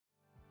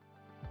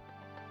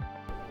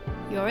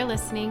You're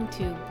listening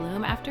to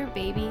Bloom After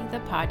Baby, the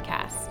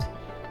podcast.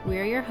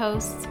 We're your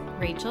hosts,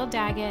 Rachel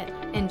Daggett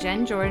and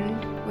Jen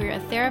Jordan. We're a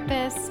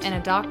therapist and a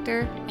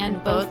doctor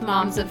and both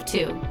moms of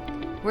two.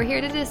 We're here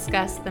to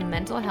discuss the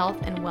mental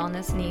health and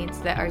wellness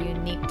needs that are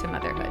unique to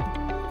motherhood.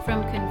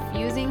 From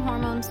confusing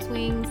hormone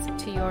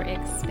swings to your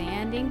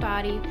expanding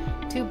body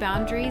to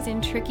boundaries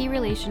in tricky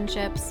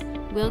relationships,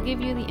 we'll give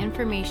you the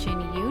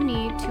information you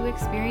need to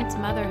experience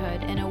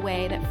motherhood in a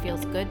way that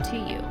feels good to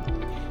you.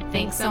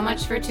 Thanks so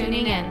much for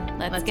tuning in.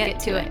 Let's get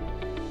to it.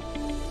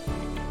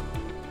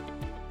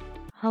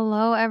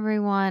 Hello,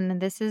 everyone.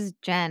 This is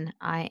Jen.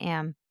 I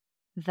am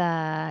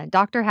the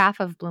doctor half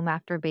of Bloom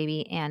After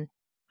Baby, and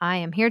I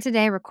am here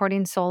today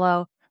recording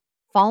solo,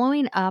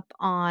 following up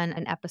on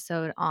an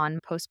episode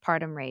on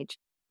postpartum rage.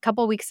 A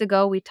couple weeks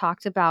ago, we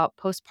talked about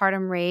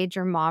postpartum rage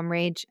or mom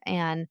rage,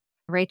 and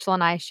Rachel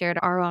and I shared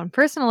our own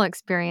personal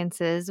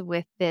experiences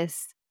with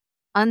this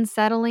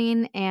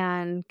unsettling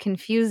and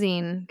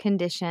confusing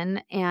condition.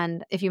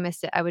 And if you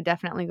missed it, I would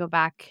definitely go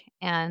back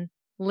and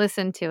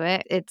listen to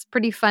it. It's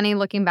pretty funny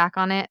looking back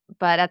on it,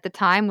 but at the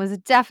time was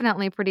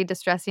definitely pretty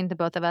distressing to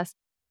both of us.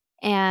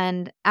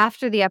 And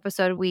after the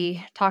episode,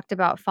 we talked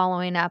about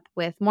following up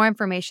with more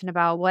information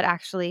about what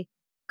actually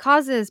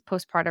causes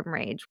postpartum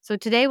rage. So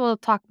today we'll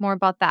talk more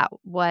about that,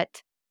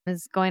 what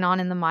is going on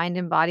in the mind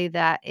and body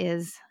that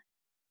is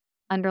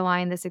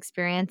underlying this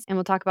experience. And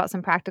we'll talk about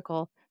some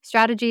practical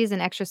strategies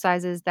and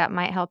exercises that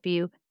might help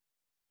you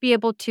be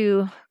able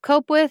to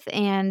cope with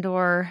and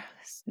or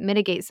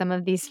mitigate some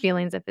of these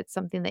feelings if it's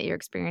something that you're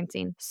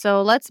experiencing.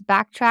 So let's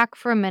backtrack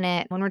for a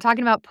minute. When we're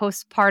talking about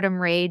postpartum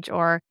rage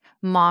or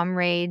mom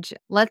rage,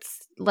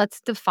 let's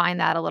define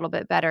that a little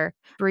bit better.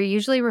 We're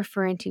usually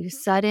referring to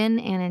sudden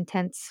and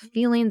intense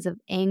feelings of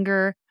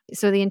anger.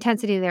 So the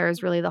intensity there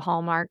is really the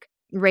hallmark.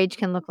 Rage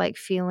can look like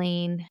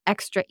feeling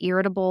extra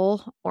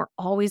irritable or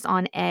always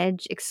on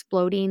edge,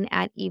 exploding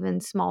at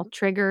even small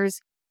triggers,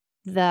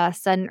 the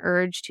sudden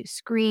urge to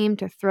scream,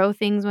 to throw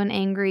things when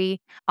angry,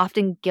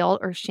 often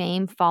guilt or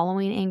shame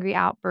following angry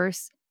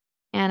outbursts.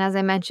 And as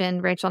I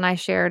mentioned, Rachel and I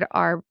shared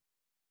our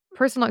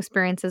personal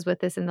experiences with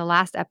this in the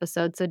last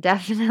episode. So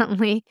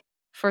definitely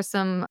for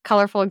some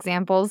colorful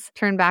examples,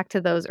 turn back to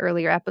those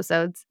earlier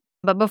episodes.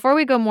 But before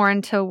we go more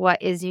into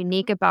what is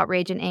unique about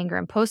rage and anger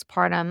and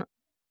postpartum,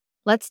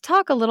 let's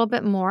talk a little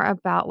bit more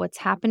about what's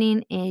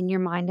happening in your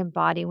mind and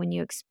body when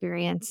you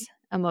experience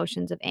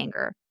emotions of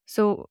anger.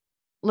 So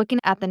looking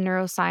at the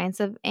neuroscience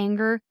of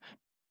anger,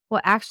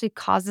 what actually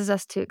causes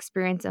us to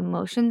experience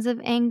emotions of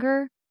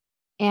anger.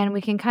 And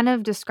we can kind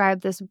of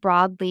describe this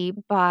broadly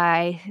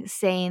by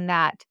saying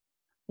that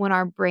when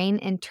our brain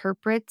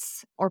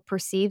interprets or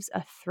perceives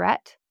a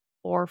threat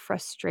or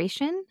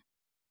frustration,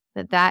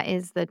 that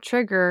is the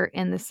trigger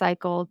in the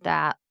cycle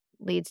that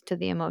leads to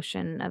the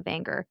emotion of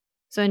anger.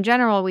 So in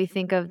general, we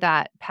think of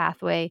that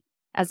pathway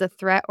as a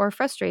threat or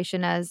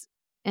frustration as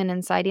an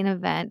inciting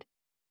event.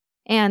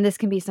 And this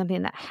can be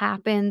something that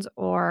happens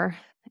or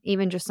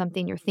even just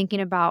something you're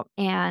thinking about.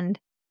 And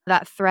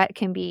that threat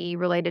can be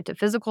related to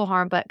physical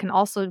harm, but can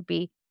also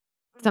be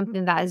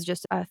something that is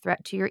just a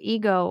threat to your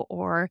ego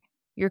or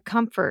your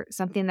comfort,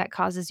 something that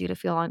causes you to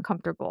feel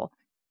uncomfortable,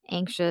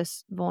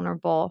 anxious,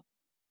 vulnerable.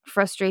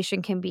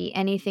 Frustration can be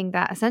anything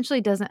that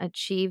essentially doesn't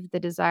achieve the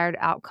desired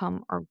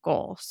outcome or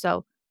goal.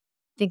 So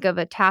think of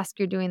a task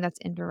you're doing that's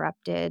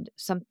interrupted,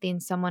 something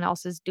someone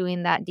else is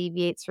doing that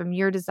deviates from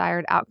your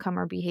desired outcome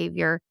or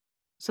behavior.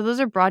 So those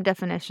are broad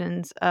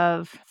definitions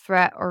of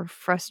threat or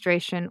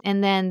frustration.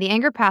 And then the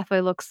anger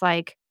pathway looks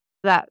like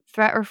that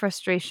threat or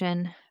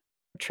frustration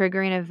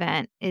triggering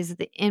event is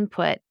the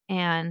input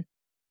and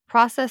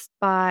processed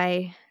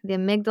by the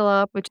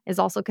amygdala, which is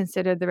also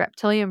considered the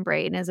reptilian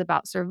brain, is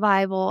about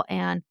survival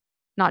and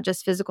not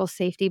just physical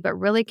safety, but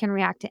really can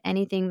react to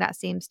anything that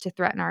seems to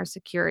threaten our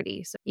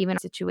security. So even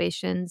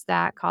situations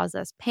that cause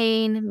us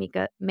pain,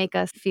 make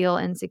us feel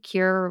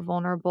insecure or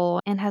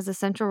vulnerable, and has a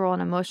central role in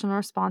emotional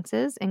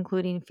responses,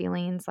 including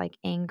feelings like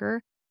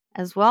anger,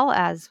 as well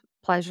as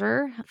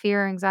pleasure,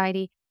 fear,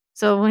 anxiety.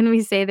 So when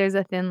we say there's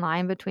a thin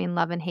line between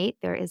love and hate,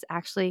 there is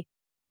actually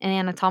an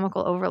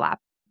anatomical overlap.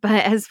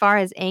 But as far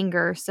as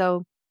anger,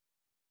 so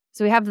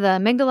we have the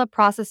amygdala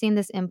processing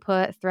this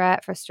input,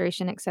 threat,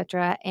 frustration,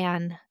 etc.,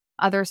 and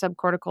other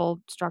subcortical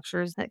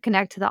structures that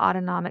connect to the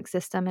autonomic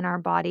system in our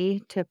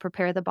body to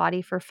prepare the body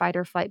for fight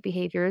or flight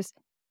behaviors.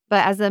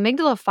 But as the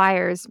amygdala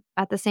fires,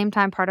 at the same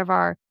time, part of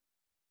our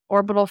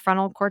orbital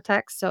frontal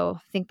cortex, so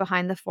think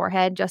behind the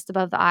forehead, just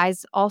above the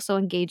eyes, also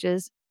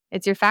engages.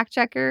 It's your fact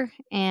checker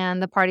and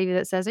the part of you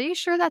that says, "Are you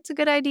sure that's a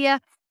good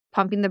idea?"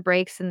 Pumping the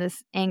brakes in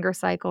this anger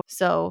cycle.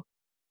 So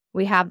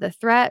we have the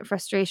threat,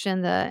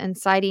 frustration, the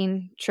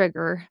inciting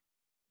trigger,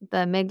 the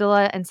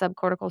amygdala and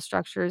subcortical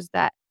structures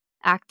that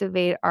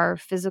activate our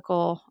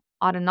physical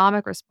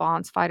autonomic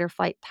response, fight or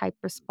flight type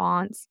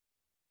response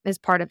is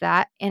part of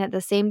that. And at the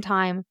same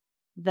time,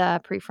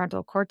 the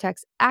prefrontal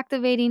cortex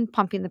activating,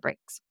 pumping the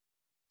brakes.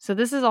 So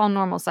this is all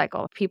normal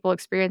cycle. People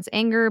experience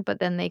anger, but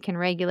then they can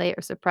regulate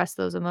or suppress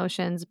those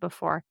emotions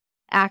before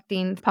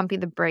acting, pumping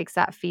the brakes,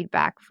 that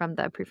feedback from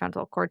the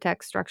prefrontal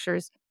cortex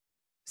structures.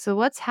 So,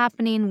 what's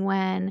happening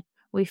when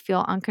we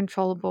feel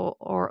uncontrollable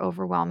or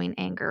overwhelming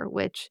anger,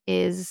 which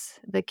is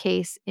the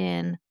case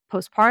in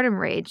postpartum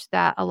rage,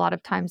 that a lot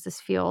of times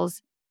this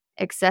feels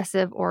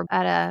excessive or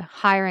at a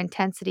higher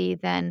intensity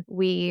than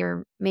we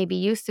are maybe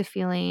used to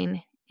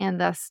feeling, and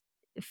thus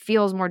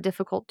feels more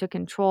difficult to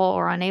control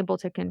or unable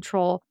to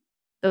control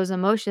those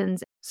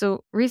emotions.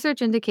 So,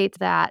 research indicates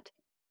that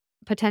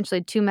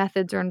potentially two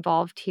methods are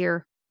involved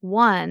here.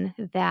 One,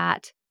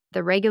 that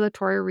the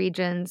regulatory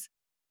regions,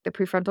 the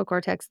prefrontal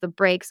cortex, the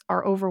brakes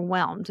are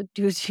overwhelmed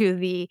due to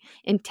the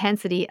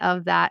intensity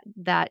of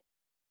that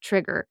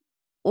trigger.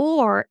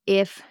 Or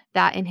if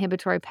that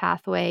inhibitory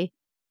pathway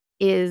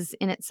is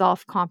in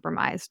itself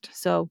compromised.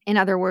 So, in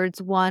other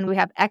words, one, we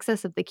have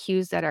excess of the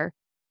cues that are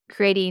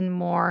creating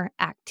more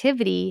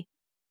activity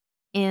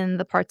in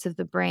the parts of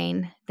the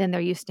brain than they're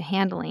used to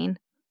handling.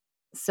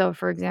 So,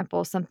 for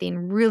example,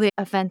 something really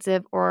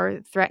offensive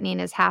or threatening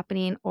is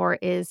happening or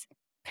is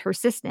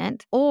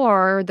persistent,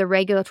 or the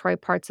regulatory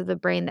parts of the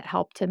brain that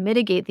help to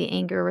mitigate the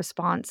anger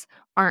response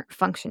aren't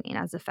functioning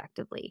as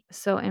effectively.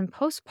 So, in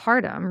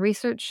postpartum,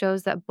 research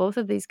shows that both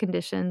of these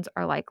conditions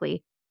are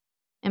likely.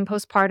 In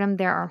postpartum,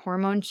 there are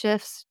hormone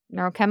shifts,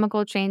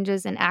 neurochemical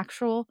changes, and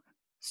actual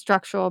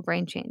structural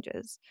brain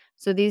changes.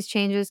 So these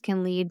changes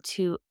can lead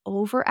to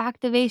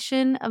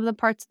overactivation of the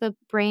parts of the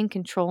brain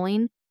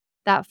controlling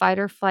that fight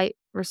or flight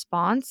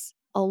response,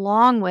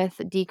 along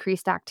with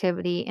decreased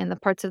activity in the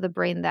parts of the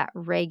brain that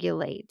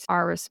regulate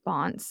our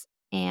response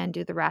and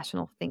do the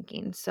rational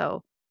thinking.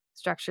 So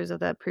structures of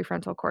the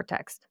prefrontal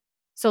cortex.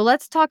 So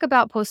let's talk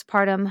about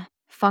postpartum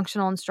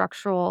functional and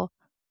structural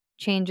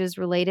changes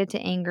related to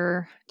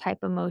anger type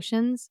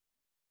emotions.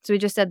 So we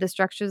just said the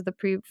structures of the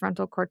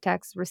prefrontal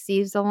cortex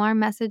receives alarm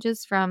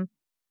messages from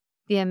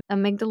the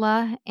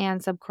amygdala and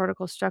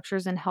subcortical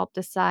structures and help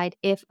decide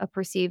if a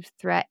perceived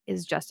threat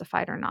is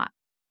justified or not.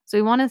 So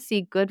we want to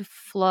see good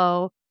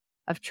flow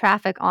of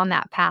traffic on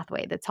that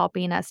pathway that's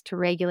helping us to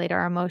regulate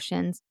our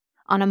emotions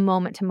on a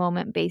moment to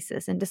moment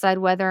basis and decide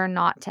whether or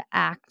not to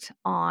act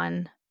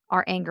on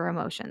our anger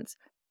emotions.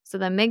 So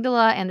the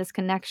amygdala and this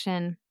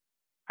connection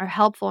are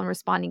helpful in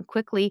responding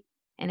quickly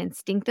and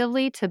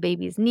instinctively to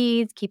baby's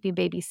needs, keeping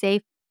baby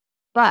safe.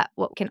 But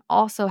what can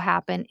also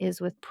happen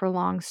is with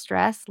prolonged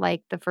stress,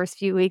 like the first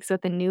few weeks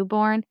with a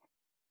newborn,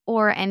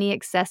 or any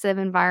excessive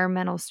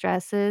environmental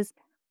stresses,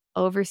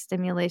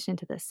 overstimulation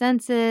to the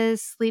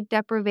senses, sleep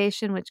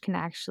deprivation, which can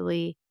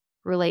actually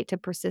relate to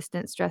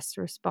persistent stress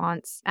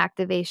response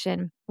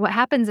activation. What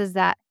happens is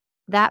that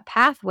that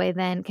pathway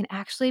then can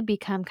actually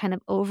become kind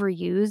of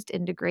overused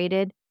and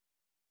degraded,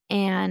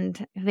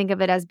 and think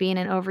of it as being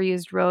an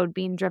overused road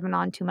being driven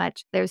on too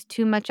much. There's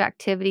too much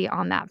activity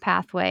on that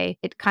pathway.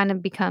 It kind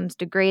of becomes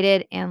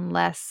degraded and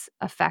less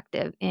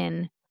effective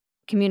in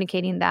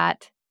communicating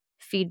that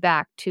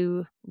feedback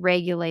to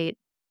regulate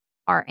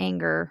our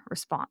anger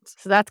response.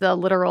 So that's the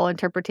literal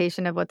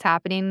interpretation of what's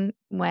happening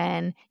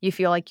when you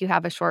feel like you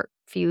have a short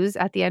fuse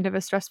at the end of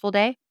a stressful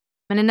day.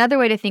 And another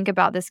way to think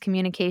about this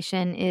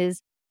communication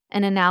is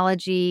an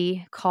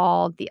analogy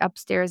called the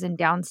upstairs and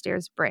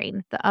downstairs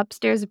brain. The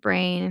upstairs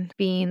brain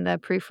being the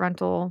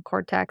prefrontal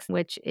cortex,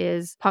 which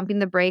is pumping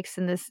the brakes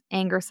in this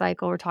anger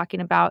cycle we're talking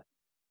about,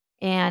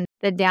 and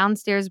the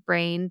downstairs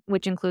brain,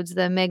 which includes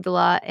the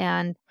amygdala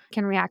and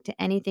can react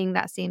to anything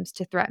that seems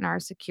to threaten our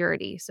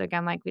security. So,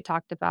 again, like we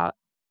talked about,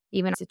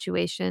 even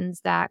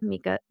situations that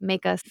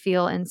make us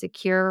feel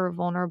insecure or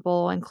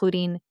vulnerable,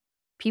 including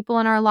people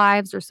in our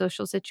lives or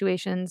social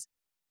situations.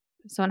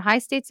 So, in high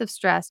states of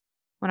stress,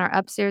 when our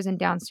upstairs and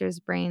downstairs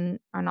brain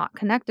are not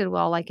connected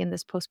well, like in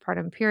this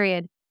postpartum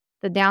period,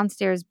 the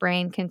downstairs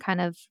brain can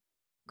kind of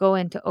go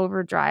into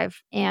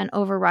overdrive and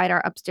override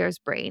our upstairs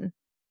brain.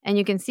 And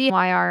you can see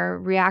why our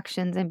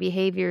reactions and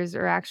behaviors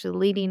are actually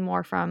leading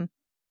more from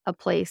a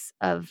place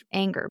of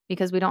anger,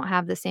 because we don't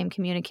have the same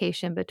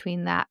communication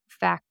between that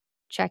fact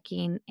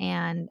checking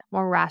and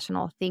more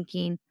rational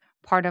thinking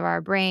part of our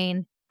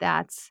brain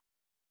that's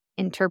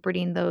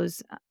interpreting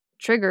those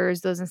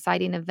triggers, those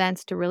inciting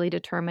events, to really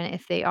determine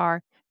if they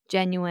are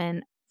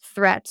genuine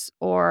threats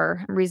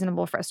or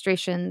reasonable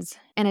frustrations.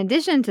 In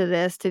addition to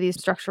this, to these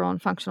structural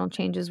and functional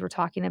changes we're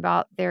talking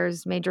about,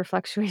 there's major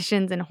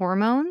fluctuations in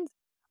hormones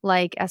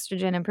like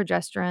estrogen and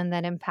progesterone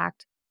that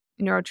impact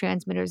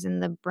neurotransmitters in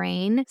the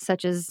brain,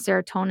 such as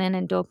serotonin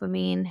and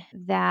dopamine,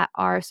 that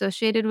are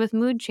associated with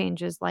mood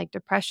changes like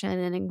depression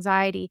and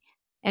anxiety.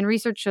 And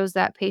research shows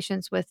that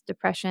patients with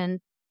depression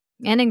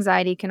and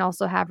anxiety can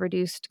also have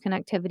reduced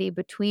connectivity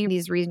between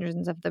these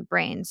regions of the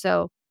brain,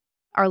 so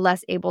are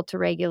less able to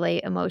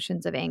regulate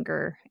emotions of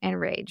anger and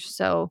rage.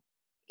 So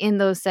in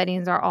those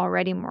settings are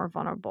already more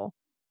vulnerable.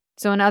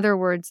 So in other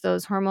words,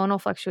 those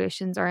hormonal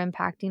fluctuations are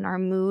impacting our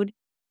mood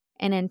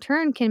and in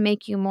turn can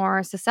make you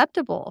more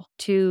susceptible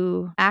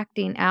to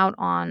acting out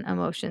on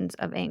emotions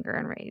of anger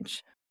and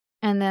rage.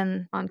 And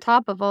then on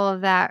top of all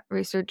of that,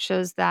 research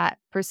shows that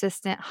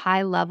persistent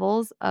high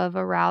levels of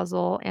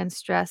arousal and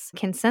stress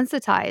can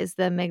sensitize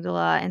the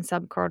amygdala and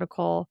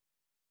subcortical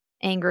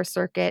anger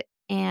circuit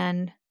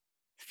and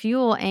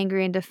fuel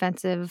angry and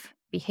defensive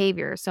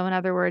behavior. So, in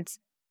other words,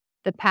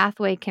 the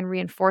pathway can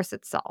reinforce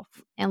itself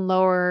and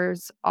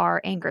lowers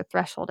our anger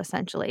threshold,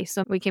 essentially.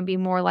 So we can be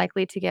more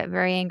likely to get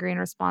very angry in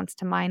response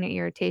to minor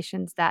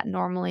irritations that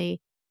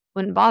normally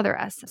wouldn't bother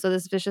us. So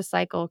this vicious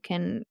cycle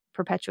can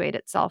perpetuate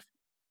itself.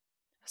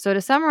 So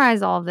to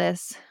summarize all of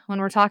this, when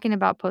we're talking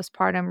about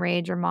postpartum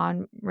rage or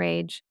mom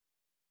rage,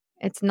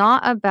 it's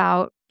not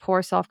about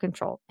poor self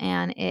control,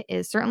 and it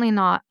is certainly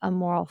not a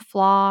moral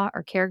flaw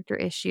or character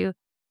issue.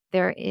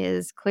 There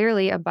is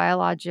clearly a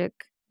biologic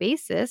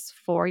basis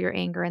for your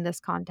anger in this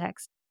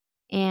context.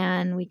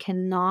 And we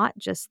cannot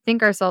just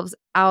think ourselves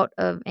out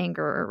of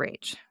anger or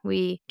rage.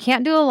 We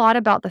can't do a lot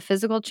about the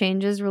physical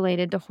changes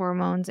related to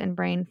hormones and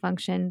brain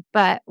function,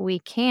 but we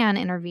can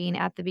intervene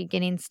at the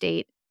beginning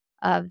state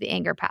of the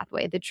anger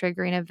pathway, the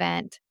triggering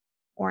event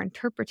or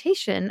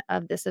interpretation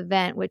of this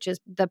event, which is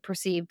the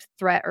perceived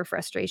threat or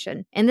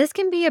frustration. And this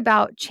can be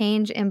about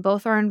change in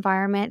both our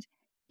environment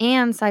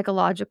and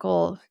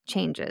psychological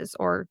changes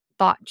or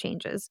thought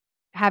changes,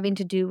 having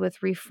to do with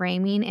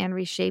reframing and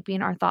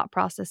reshaping our thought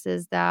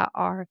processes that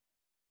are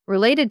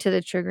related to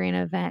the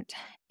triggering event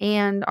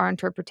and our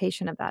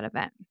interpretation of that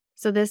event.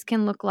 So, this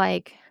can look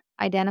like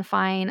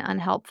identifying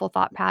unhelpful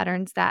thought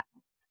patterns that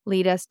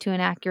lead us to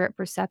inaccurate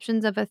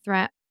perceptions of a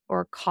threat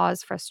or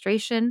cause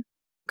frustration.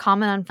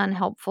 Common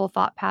unhelpful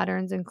thought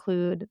patterns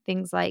include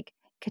things like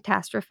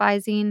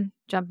catastrophizing,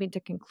 jumping to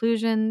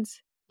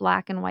conclusions,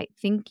 black and white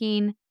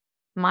thinking,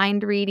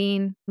 mind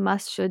reading,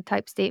 must should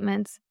type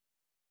statements.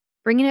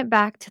 Bringing it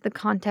back to the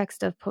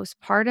context of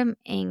postpartum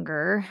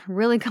anger,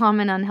 really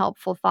common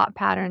unhelpful thought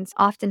patterns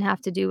often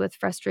have to do with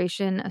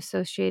frustration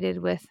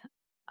associated with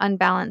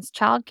unbalanced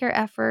childcare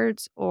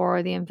efforts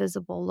or the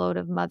invisible load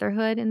of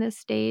motherhood in this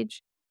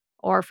stage,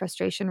 or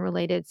frustration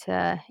related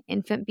to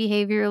infant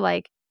behavior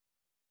like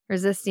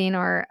resisting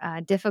or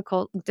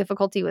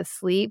difficulty with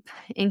sleep,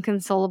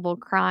 inconsolable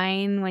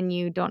crying when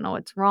you don't know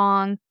what's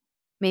wrong,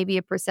 maybe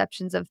a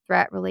perceptions of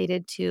threat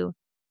related to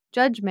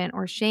judgment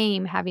or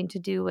shame having to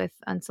do with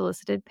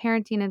unsolicited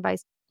parenting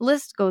advice.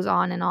 List goes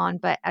on,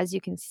 but as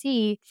you can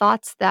see,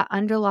 thoughts that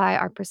underlie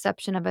our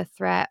perception of a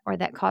threat or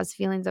that cause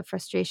feelings of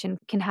frustration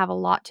can have a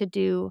lot to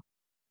do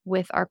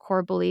with our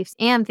core beliefs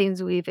and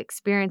things we've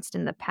experienced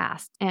in the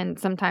past, and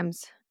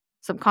sometimes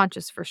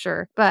subconscious for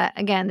sure. But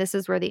again, this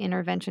is where the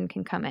intervention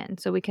can come in.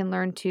 So we can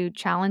learn to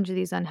challenge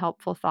these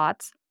unhelpful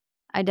thoughts,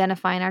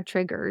 identifying our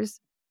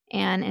triggers,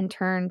 and in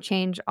turn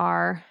change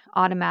our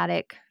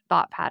automatic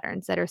thought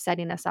patterns that are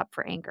setting us up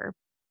for anger.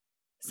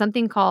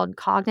 Something called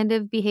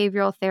cognitive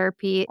behavioral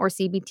therapy or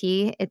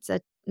CBT. It's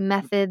a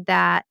method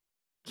that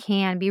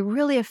can be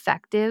really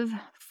effective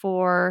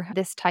for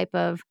this type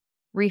of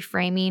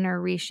reframing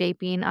or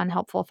reshaping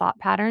unhelpful thought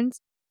patterns.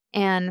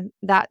 And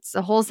that's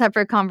a whole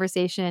separate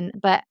conversation.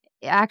 But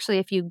actually,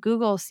 if you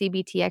Google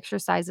CBT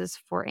exercises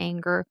for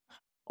anger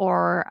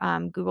or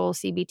Google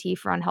CBT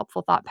for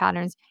unhelpful thought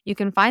patterns, you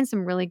can find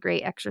some really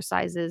great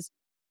exercises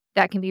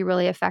that can be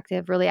really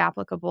effective, really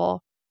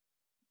applicable.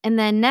 And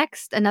then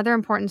next, another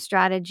important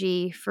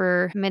strategy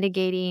for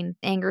mitigating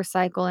anger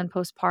cycle in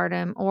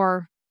postpartum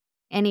or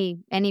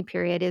any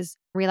period is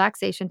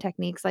relaxation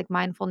techniques like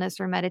mindfulness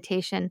or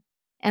meditation.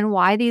 And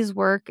why these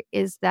work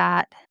is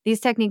that these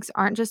techniques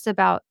aren't just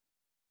about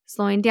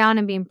slowing down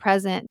and being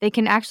present. They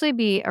can actually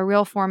be a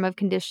real form of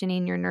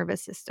conditioning your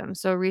nervous system.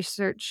 So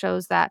research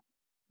shows that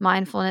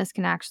mindfulness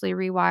can actually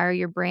rewire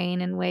your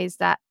brain in ways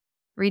that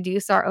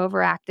reduce our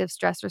overactive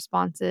stress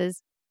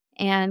responses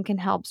and can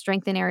help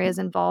strengthen areas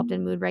involved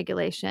in mood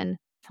regulation.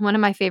 One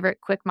of my favorite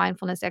quick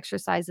mindfulness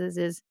exercises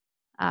is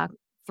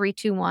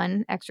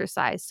 3-2-1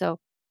 exercise. So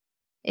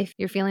if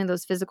you're feeling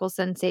those physical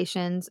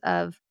sensations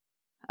of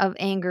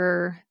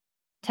anger,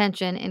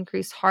 tension,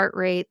 increased heart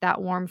rate,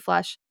 that warm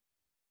flush,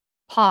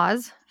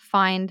 pause,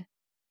 find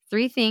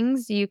 3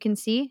 things you can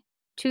see,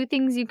 2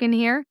 things you can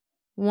hear,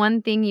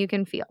 1 thing you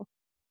can feel.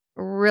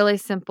 Really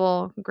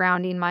simple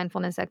grounding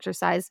mindfulness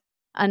exercise.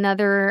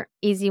 Another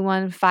easy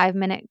one,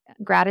 5-minute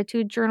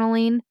gratitude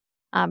journaling,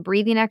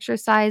 breathing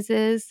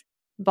exercises,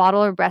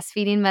 bottle or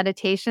breastfeeding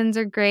meditations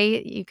are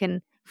great. You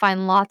can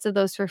find lots of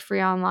those for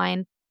free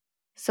online.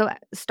 So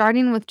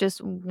starting with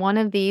just one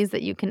of these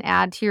that you can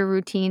add to your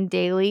routine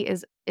daily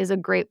is a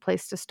great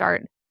place to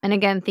start. And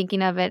again,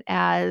 thinking of it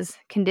as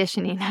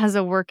conditioning, as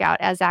a workout,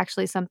 as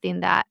actually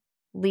something that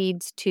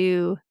leads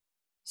to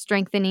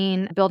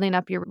strengthening, building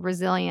up your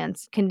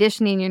resilience,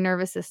 conditioning your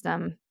nervous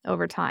system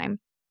over time.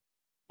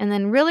 And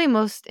then really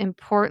most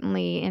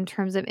importantly, in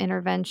terms of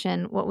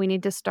intervention, what we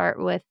need to start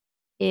with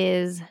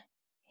is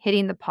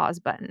hitting the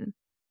pause button.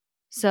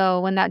 So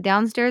when that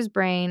downstairs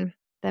brain,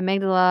 the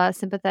amygdala,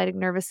 sympathetic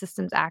nervous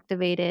system's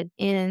activated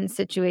in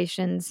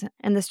situations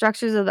and the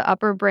structures of the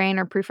upper brain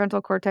or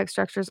prefrontal cortex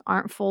structures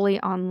aren't fully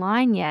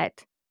online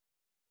yet,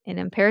 it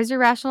impairs your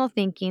rational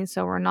thinking,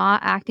 so we're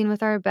not acting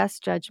with our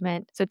best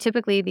judgment. So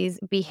typically these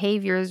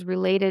behaviors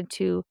related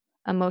to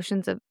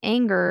emotions of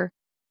anger,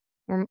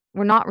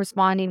 we're not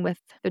responding with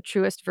the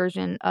truest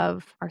version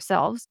of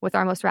ourselves, with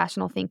our most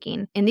rational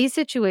thinking. In these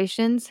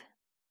situations,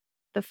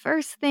 the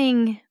first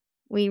thing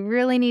we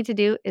really need to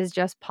do is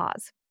just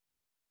pause.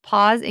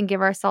 pause and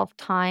give ourselves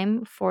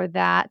time for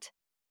that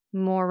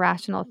more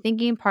rational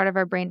thinking part of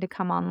our brain to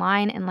come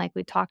online. And like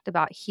we talked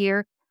about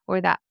here,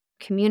 where that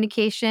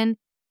communication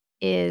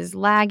is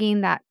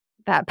lagging, that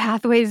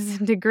pathway is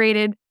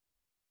degraded,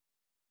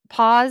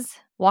 pause,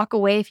 walk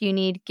away if you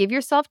need, give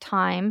yourself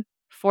time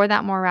for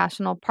that more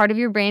rational part of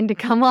your brain to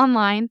come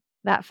online,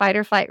 that fight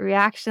or flight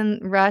reaction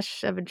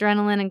rush of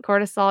adrenaline and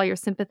cortisol, your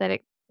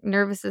sympathetic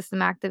nervous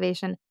system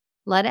activation.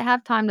 Let it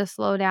have time to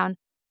slow down.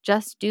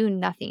 Just do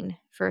nothing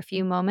for a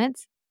few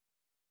moments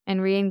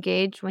and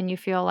re-engage when you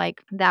feel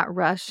like that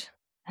rush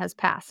has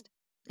passed.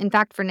 In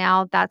fact, for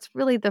now, that's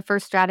really the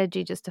first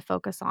strategy just to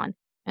focus on.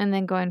 And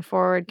then going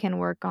forward can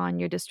work on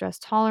your distress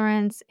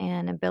tolerance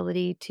and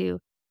ability to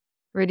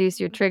reduce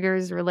your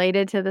triggers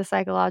related to the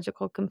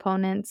psychological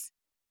components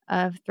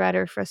of threat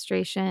or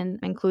frustration,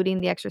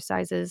 including the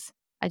exercises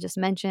I just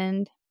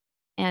mentioned,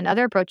 and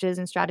other approaches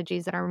and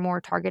strategies that are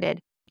more targeted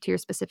to your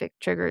specific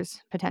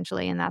triggers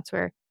potentially. And that's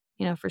where,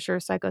 for sure,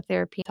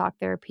 psychotherapy, talk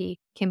therapy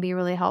can be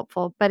really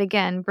helpful. But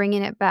again,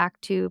 bringing it back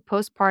to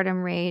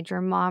postpartum rage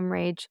or mom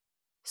rage,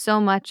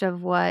 so much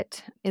of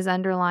what is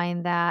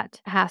underlying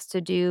that has to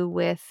do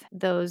with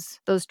those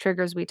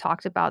triggers we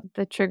talked about,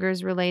 the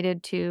triggers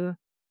related to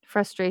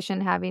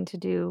frustration having to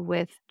do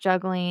with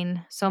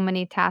juggling so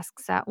many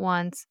tasks at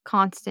once,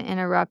 constant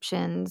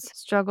interruptions,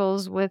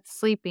 struggles with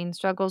sleeping,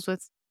 struggles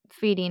with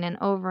feeding, and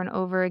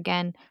over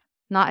again,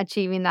 not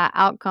achieving that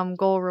outcome,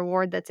 goal,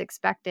 reward that's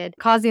expected,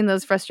 causing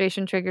those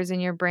frustration triggers in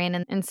your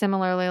brain. And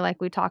similarly,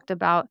 like we talked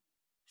about,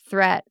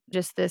 threat,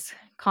 just this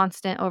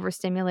constant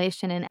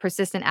overstimulation and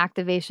persistent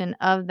activation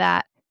of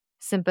that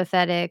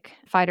sympathetic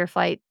fight or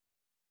flight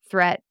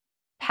threat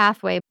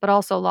pathway, but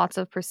also lots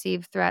of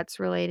perceived threats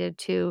related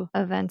to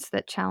events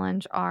that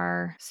challenge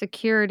our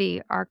security,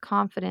 our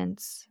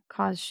confidence,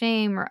 cause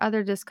shame or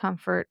other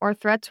discomfort, or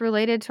threats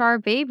related to our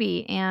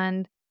baby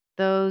and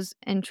those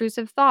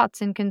intrusive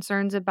thoughts and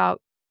concerns about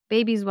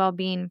baby's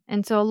well-being.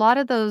 And so a lot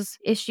of those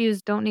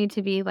issues don't need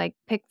to be like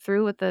picked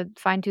through with a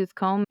fine-tooth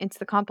comb. It's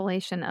the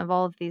compilation of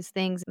all of these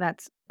things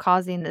that's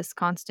causing this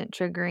constant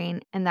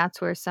triggering. And that's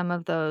where some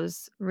of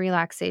those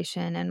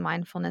relaxation and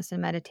mindfulness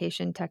and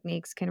meditation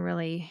techniques can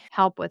really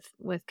help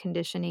with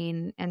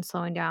conditioning and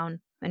slowing down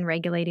and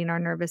regulating our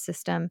nervous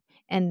system.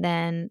 And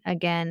then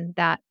again,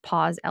 that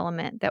pause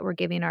element that we're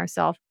giving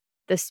ourselves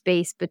the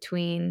space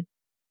between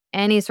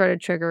any sort of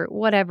trigger,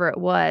 whatever it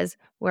was,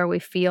 where we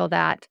feel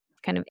that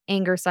kind of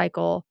anger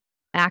cycle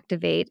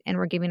activate, and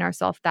we're giving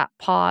ourselves that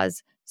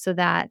pause so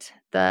that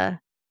the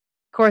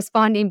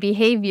corresponding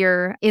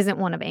behavior isn't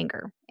one of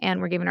anger. And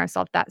we're giving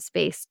ourselves that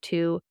space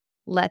to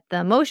let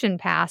the emotion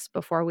pass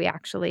before we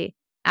actually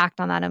act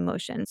on that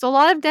emotion. So a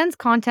lot of dense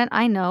content,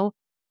 I know,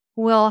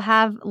 will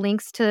have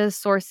links to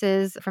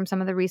sources from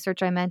some of the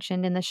research I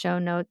mentioned in the show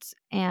notes.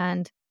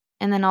 And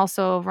then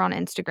also over on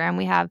Instagram,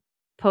 we have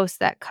posts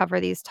that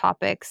cover these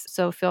topics.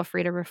 So feel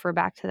free to refer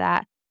back to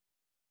that.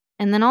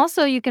 And then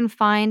also you can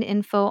find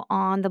info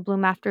on the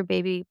Bloom After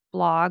Baby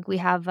blog. We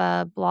have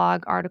a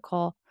blog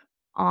article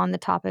on the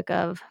topic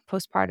of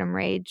postpartum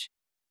rage.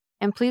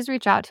 And please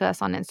reach out to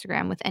us on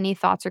Instagram with any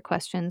thoughts or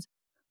questions.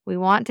 We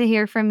want to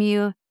hear from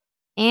you.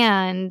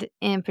 And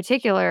in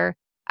particular,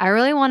 I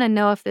really want to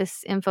know if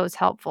this info is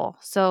helpful.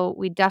 So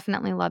we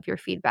definitely love your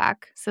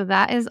feedback. So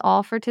that is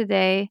all for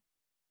today.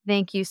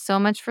 Thank you so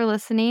much for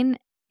listening,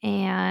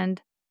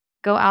 and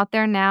go out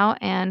there now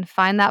and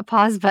find that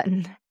pause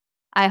button.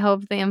 I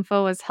hope the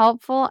info was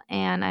helpful,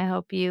 and I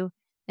hope you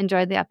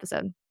enjoyed the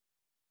episode.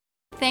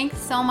 Thanks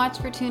so much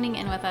for tuning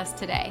in with us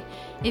today.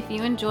 If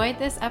you enjoyed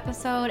this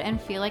episode and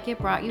feel like it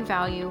brought you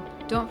value,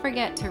 don't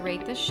forget to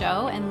rate the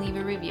show and leave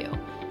a review.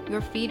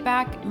 Your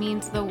feedback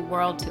means the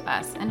world to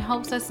us and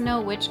helps us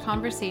know which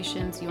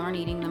conversations you're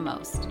needing the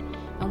most.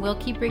 And we'll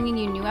keep bringing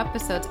you new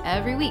episodes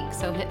every week,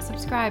 so hit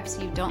subscribe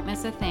so you don't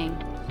miss a thing.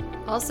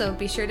 Also,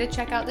 be sure to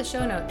check out the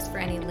show notes for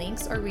any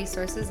links or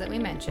resources that we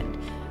mentioned.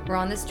 We're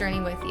on this journey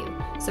with you,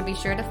 so be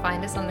sure to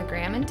find us on the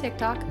gram and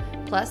TikTok.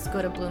 Plus,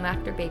 go to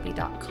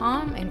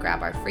bloomafterbaby.com and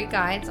grab our free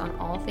guides on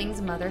all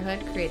things motherhood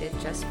created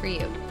just for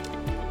you.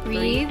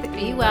 Breathe,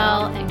 be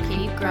well, and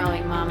keep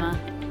growing, mama.